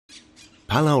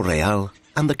Palau Real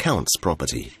and the Count's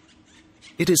property.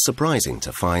 It is surprising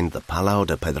to find the Palau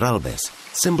de Pedralbes,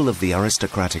 symbol of the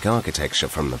aristocratic architecture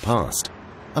from the past,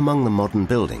 among the modern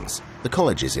buildings, the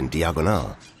colleges in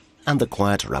Diagonal, and the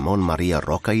quiet Ramon Maria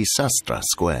Roca Sastre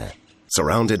Square.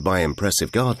 Surrounded by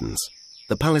impressive gardens,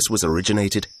 the palace was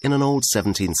originated in an old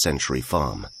 17th century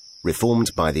farm,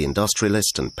 reformed by the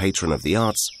industrialist and patron of the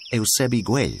arts, Eusebi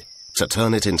Güell, to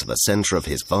turn it into the center of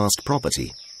his vast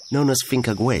property, known as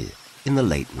Finca Güell, in the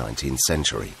late 19th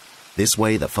century. This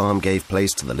way the farm gave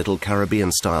place to the little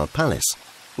Caribbean-style palace,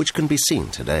 which can be seen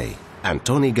today.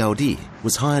 Antoni Gaudí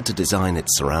was hired to design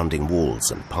its surrounding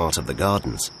walls and part of the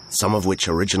gardens, some of which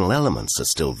original elements are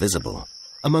still visible.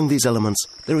 Among these elements,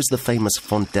 there is the famous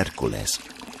Font d'Hercules,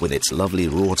 with its lovely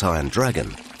wrought iron dragon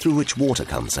through which water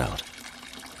comes out.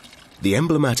 The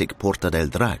emblematic Porta del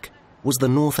Drac was the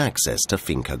north access to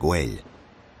Finca Güell.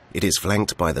 It is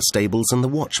flanked by the stables and the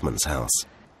watchman's house.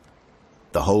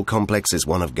 The whole complex is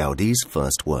one of Gaudí's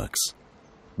first works.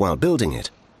 While building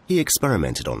it, he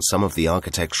experimented on some of the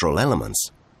architectural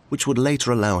elements, which would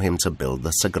later allow him to build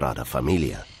the Sagrada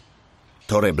Familia.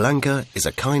 Torreblanca is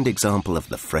a kind example of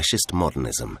the freshest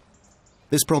modernism.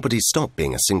 This property stopped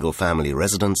being a single-family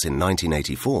residence in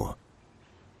 1984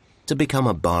 to become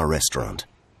a bar-restaurant,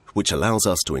 which allows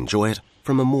us to enjoy it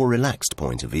from a more relaxed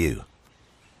point of view.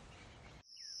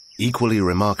 Equally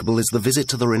remarkable is the visit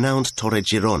to the renowned Torre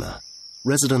Girona,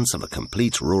 residence of a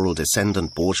complete rural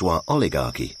descendant bourgeois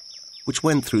oligarchy, which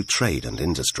went through trade and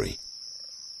industry.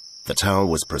 The tower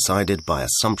was presided by a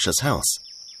sumptuous house,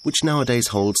 which nowadays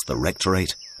holds the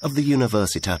rectorate of the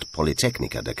Universitat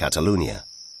Politècnica de Catalunya,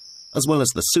 as well as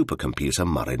the supercomputer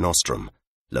Mare Nostrum,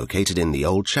 located in the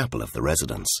old chapel of the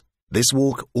residence. This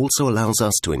walk also allows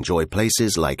us to enjoy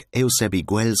places like Eusebi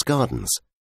Güell's gardens,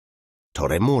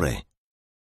 Torre More,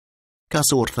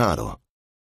 Casa Hurtado,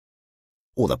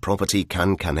 or the property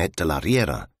Can Canet de la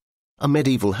Riera, a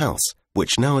medieval house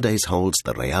which nowadays holds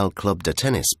the Real Club de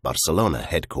Tennis Barcelona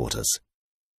headquarters.